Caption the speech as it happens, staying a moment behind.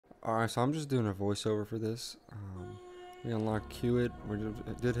Alright, so I'm just doing a voiceover for this. We unlocked Kuyt, we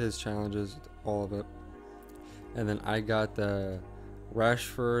did his challenges, all of it. And then I got the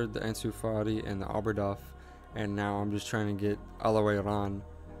Rashford, the Ansu Fati, and the Oberduff. And now I'm just trying to get Alawaran.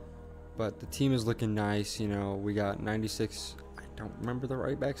 But the team is looking nice, you know. We got 96, I don't remember the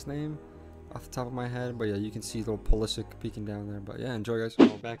right back's name off the top of my head. But yeah, you can see little Pulisic peeking down there. But yeah, enjoy, guys.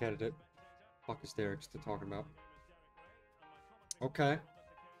 Oh, back at it. Fuck is Derek still talking about? Okay.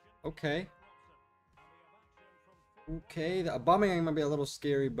 Okay. Okay, the Aubameyang might be a little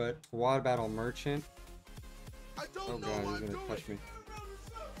scary, but what battle merchant? Oh god, he's gonna touch me.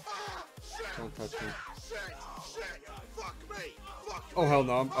 Don't touch me. Oh hell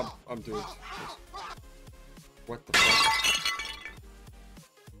no, I'm doing this. What the fuck?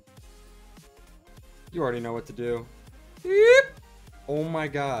 You already know what to do. Beep. Oh my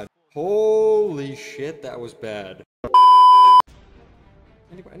god. Holy shit, that was bad.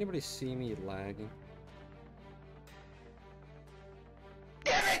 Anybody see me lagging?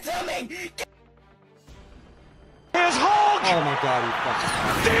 Give it to me! Here's Hulk! Oh my god, you fucking...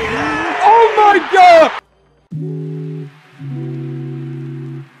 Oh my god!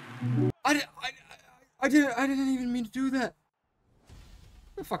 I didn't even mean to do that.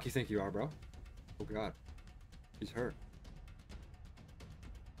 Who the fuck you think you are, bro? Oh god. He's hurt.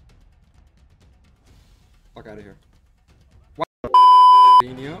 Fuck out of here.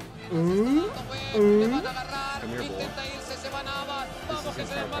 Come here, boy.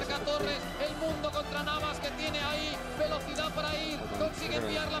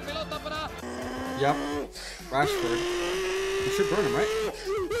 Yep. Rashford. You should burn him, right?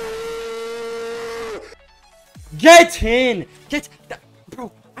 Get in! Get...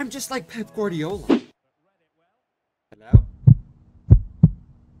 Bro, I'm just like Pep Guardiola. Hello?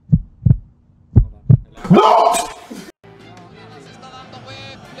 Hold on. Hello?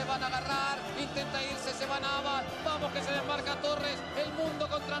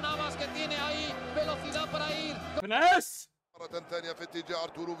 Finesse! مرة ثانية في اتجاه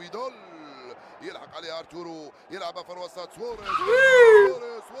أرتورو فيدال يلحق عليه أرتورو يلعب في الوسط سواريز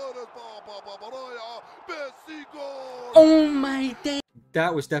بابا رائعة ميسي جول. Oh my day.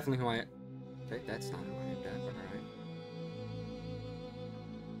 That was definitely who I... That's not who I am, that, but alright.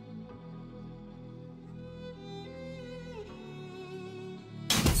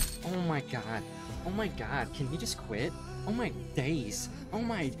 Oh my god. Oh my god, can you just quit? Oh my days. Oh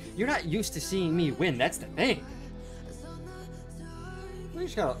my... You're not used to seeing me win, that's the thing. You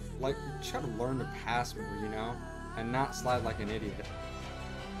just gotta, like, learn to pass more, you know? And not slide like an idiot.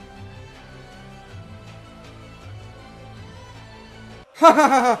 Ha ha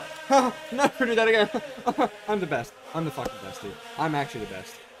ha ha! Never do that again! I'm the best. I'm the fucking best, dude. I'm actually the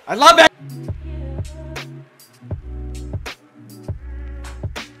best. I love it!